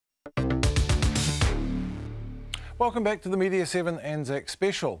Welcome back to the Media7 Anzac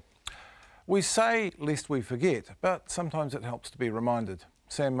Special. We say lest we forget, but sometimes it helps to be reminded.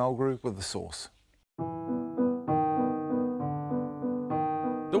 Sam Mulgrew with the source.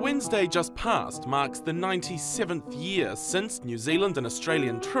 The Wednesday just past marks the 97th year since New Zealand and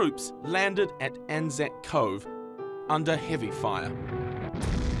Australian troops landed at Anzac Cove under heavy fire.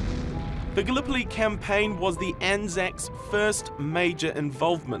 The Gallipoli campaign was the Anzacs' first major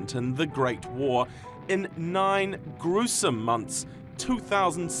involvement in the Great War. In 9 gruesome months,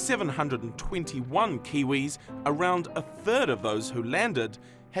 2,721 Kiwis, around a third of those who landed,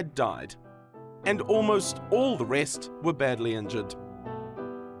 had died. And almost all the rest were badly injured.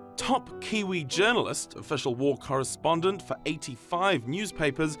 Top Kiwi journalist, official war correspondent for 85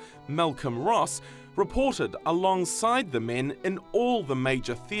 newspapers, Malcolm Ross, reported alongside the men in all the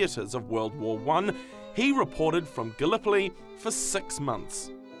major theatres of World War I. He reported from Gallipoli for 6 months.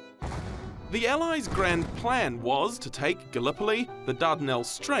 The Allies' grand plan was to take Gallipoli, the Dardanelles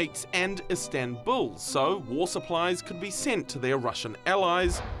Straits and Istanbul so war supplies could be sent to their Russian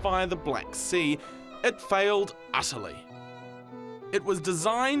allies via the Black Sea. It failed utterly. It was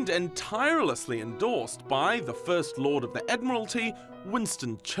designed and tirelessly endorsed by the First Lord of the Admiralty,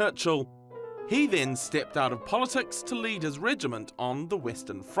 Winston Churchill. He then stepped out of politics to lead his regiment on the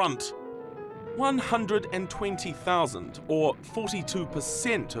Western Front. 120,000, or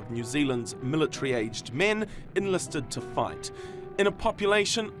 42% of New Zealand's military-aged men, enlisted to fight, in a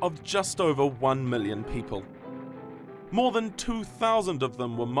population of just over 1 million people. More than 2,000 of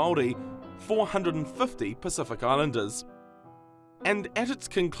them were Māori, 450 Pacific Islanders. And at its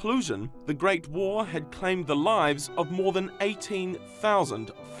conclusion, the Great War had claimed the lives of more than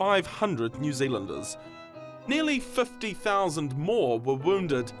 18,500 New Zealanders. Nearly 50,000 more were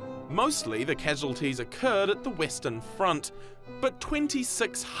wounded. Mostly the casualties occurred at the Western Front, but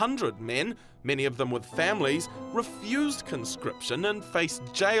 2,600 men, many of them with families, refused conscription and faced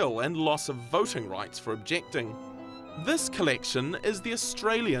jail and loss of voting rights for objecting. This collection is the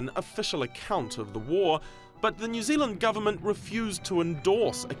Australian official account of the war, but the New Zealand government refused to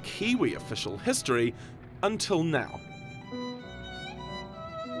endorse a Kiwi official history until now.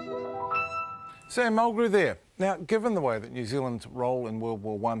 Sam Mulgrew there. Now, given the way that New Zealand's role in World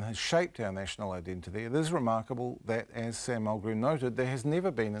War I has shaped our national identity, it is remarkable that, as Sam Mulgrew noted, there has never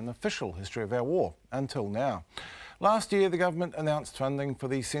been an official history of our war until now. Last year, the government announced funding for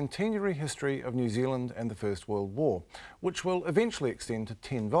the centenary history of New Zealand and the First World War, which will eventually extend to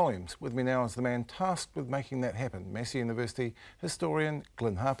 10 volumes. With me now is the man tasked with making that happen, Massey University historian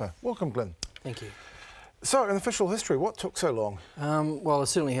Glyn Harper. Welcome, Glyn. Thank you. So, an official history, what took so long? Well, it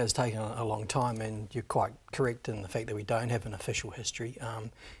certainly has taken a long time, and you're quite correct in the fact that we don't have an official history.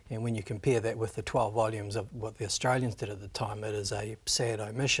 And when you compare that with the 12 volumes of what the Australians did at the time, it is a sad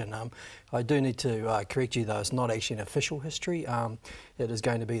omission. I do need to correct you, though, it's not actually an official history. It is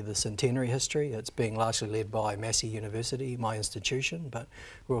going to be the centenary history. It's being largely led by Massey University, my institution, but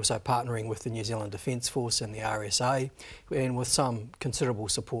we're also partnering with the New Zealand Defence Force and the RSA, and with some considerable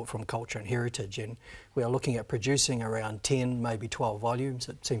support from Culture and Heritage. And we are looking at producing around 10, maybe 12 volumes.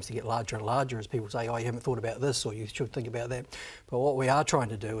 It seems to get larger and larger as people say, oh, you haven't thought about this, or you should think about that. But what we are trying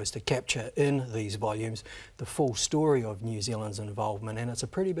to do is to capture in these volumes the full story of New Zealand's involvement, and it's a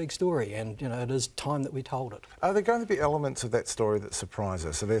pretty big story, and you know, it is time that we told it. Are there going to be elements of that story that surprise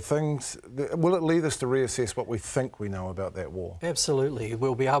us? Are there things, will it lead us to reassess what we think we know about that war? Absolutely.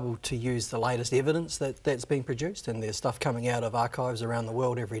 We'll be able to use the latest evidence that's been produced, and there's stuff coming out of archives around the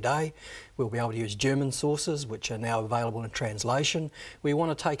world every day. We'll be able to use German sources, which are now available in translation. We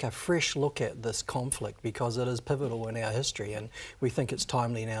want to take a fresh look at this conflict because it is pivotal in our history, and we think it's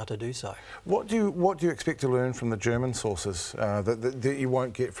timely now to do so. What do you expect to learn from the German sources that you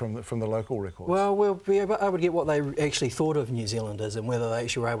won't get from the local records? Well, we'll be able to get what they actually thought of New Zealanders and whether they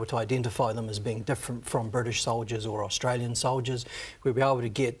actually were able to identify them as being different from British soldiers or Australian soldiers. We'll be able to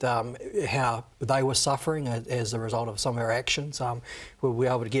get how they were suffering as a result of some of our actions. We'll be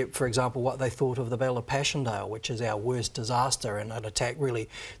able to get, for example, what they thought of the Battle of Passchendaele, which is our worst disaster and an attack really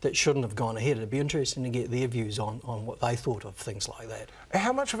that shouldn't have gone ahead. It'd be interesting to get their views on what they thought of things like that.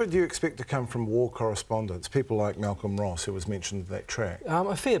 How much of it do you expect to come from war correspondents, people like Malcolm Ross, who was mentioned in that track?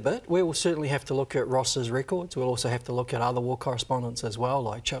 A fair bit. We will certainly have to look at Ross's records. We'll also have to look at other war correspondents as well,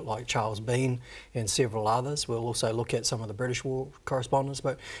 like Charles Bean and several others. We'll also look at some of the British war correspondents,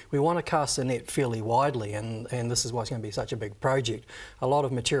 but we want to cast the net fairly widely, and this is why it's going to be such a big project. A lot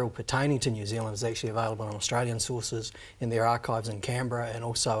of material pertaining to New Zealand is actually available on Australian sources in their archives in Canberra, and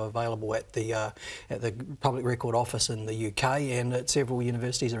also available at the Public Record Office in the UK and at several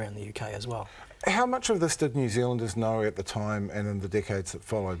universities around the UK as well. How much of this did New Zealanders know at the time and in the decades that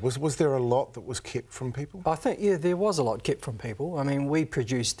followed? Was there a lot that was kept from people? I think, yeah, there was a lot kept from people. I mean, we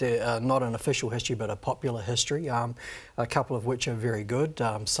produced not an official history, but a popular history, a couple of which are very good,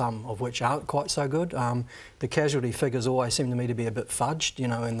 some of which aren't quite so good. The casualty figures always seem to me to be a bit fudged, you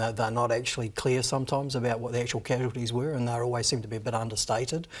know, and they're not actually clear sometimes about what the actual casualties were, and they always seem to be a bit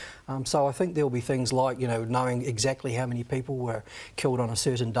understated. So I think there will be things like, you know, knowing exactly how many people were killed on a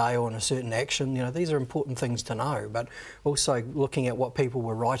certain day or in a certain action. You know, these are important things to know, but also looking at what people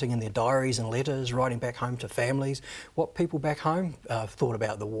were writing in their diaries and letters, writing back home to families, what people back home thought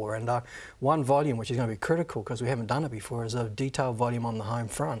about the war. And one volume, which is going to be critical because we haven't done it before, is a detailed volume on the home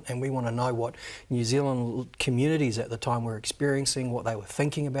front, and we want to know what New Zealand communities at the time were experiencing, what they were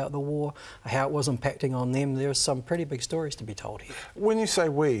thinking about the war, how it was impacting on them. There's some pretty big stories to be told here. When you say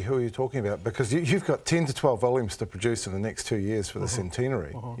we, who are you talking about? Because you've got 10 to 12 volumes to produce in the next 2 years for the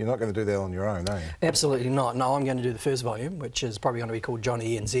centenary. You're not going to do that on your own, are you? Absolutely not. No, I'm going to do the first volume, which is probably going to be called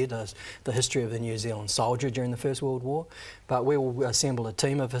Johnny ENZ, the history of the New Zealand soldier during the First World War. But we will assemble a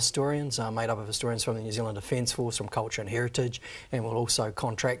team of historians made up of historians from the New Zealand Defence Force, from Culture and Heritage, and we'll also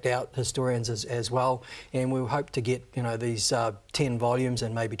contract out historians as well. And we'll hope to get, you know, these 10 volumes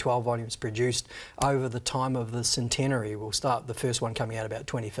and maybe 12 volumes produced over the time of the centenary. We'll start the first one coming out about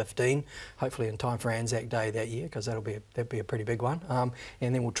 2015, hopefully in time for Anzac Day that year, because that'll be a pretty big one.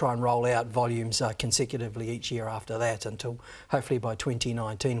 And then we'll try and roll out volumes consecutively each year after that until hopefully by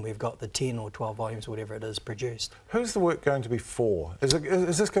 2019 we've got the 10 or 12 volumes, whatever it is, produced. Who's the work going to be for?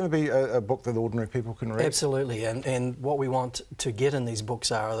 Is this going to be a book that ordinary people can read? Absolutely, and what we want to get in these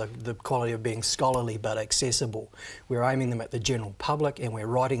books are the quality of being scholarly but accessible. We're aiming them at the general public, and we're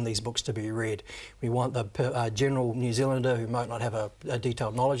writing these books to be read. We want the general New Zealander who might not have a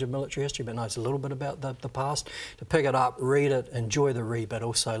detailed knowledge of military history but knows a little bit about the past to pick it up, read it, enjoy the read, but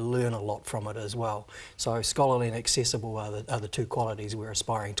also learn a lot from it as well. So scholarly and accessible are the two qualities we're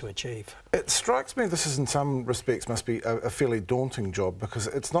aspiring to achieve. It strikes me this is in some respects must be a fairly daunting job, because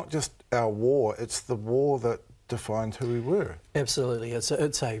it's not just our war, it's the war that defined who we were. Absolutely, it's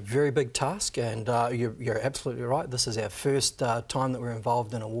a very big task, and you're absolutely right. This is our first time that we're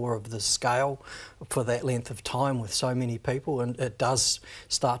involved in a war of this scale for that length of time with so many people, and it does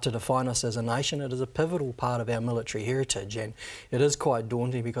start to define us as a nation. It is a pivotal part of our military heritage, and it is quite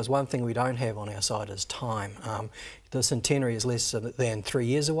daunting because one thing we don't have on our side is time. The centenary is less than 3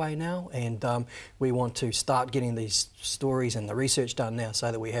 years away now, and we want to start getting these stories and the research done now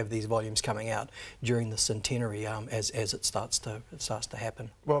so that we have these volumes coming out during the centenary as it starts to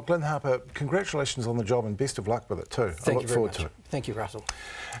happen. Well, Glenn Harper, congratulations on the job and best of luck with it too. I look forward to it. Thank you, Russell.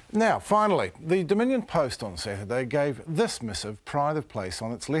 Now, finally, the Dominion Post on Saturday gave this missive pride of place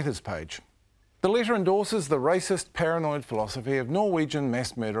on its letters page. The letter endorses the racist, paranoid philosophy of Norwegian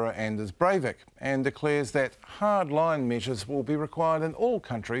mass murderer Anders Breivik and declares that hard-line measures will be required in all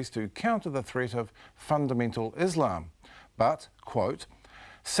countries to counter the threat of fundamental Islam. But, quote,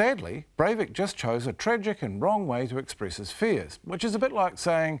 sadly, Breivik just chose a tragic and wrong way to express his fears, which is a bit like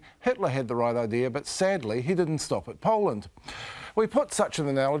saying Hitler had the right idea, but sadly he didn't stop at Poland. We put such an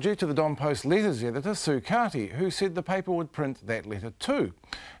analogy to the Dom Post letters editor, Sue Carty, who said the paper would print that letter too.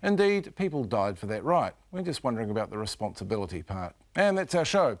 Indeed, people died for that right. We're just wondering about the responsibility part. And that's our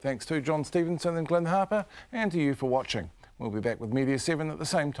show. Thanks to Jon Stephenson and Glenn Harper, and to you for watching. We'll be back with Media7 at the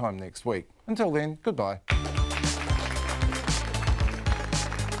same time next week. Until then, goodbye.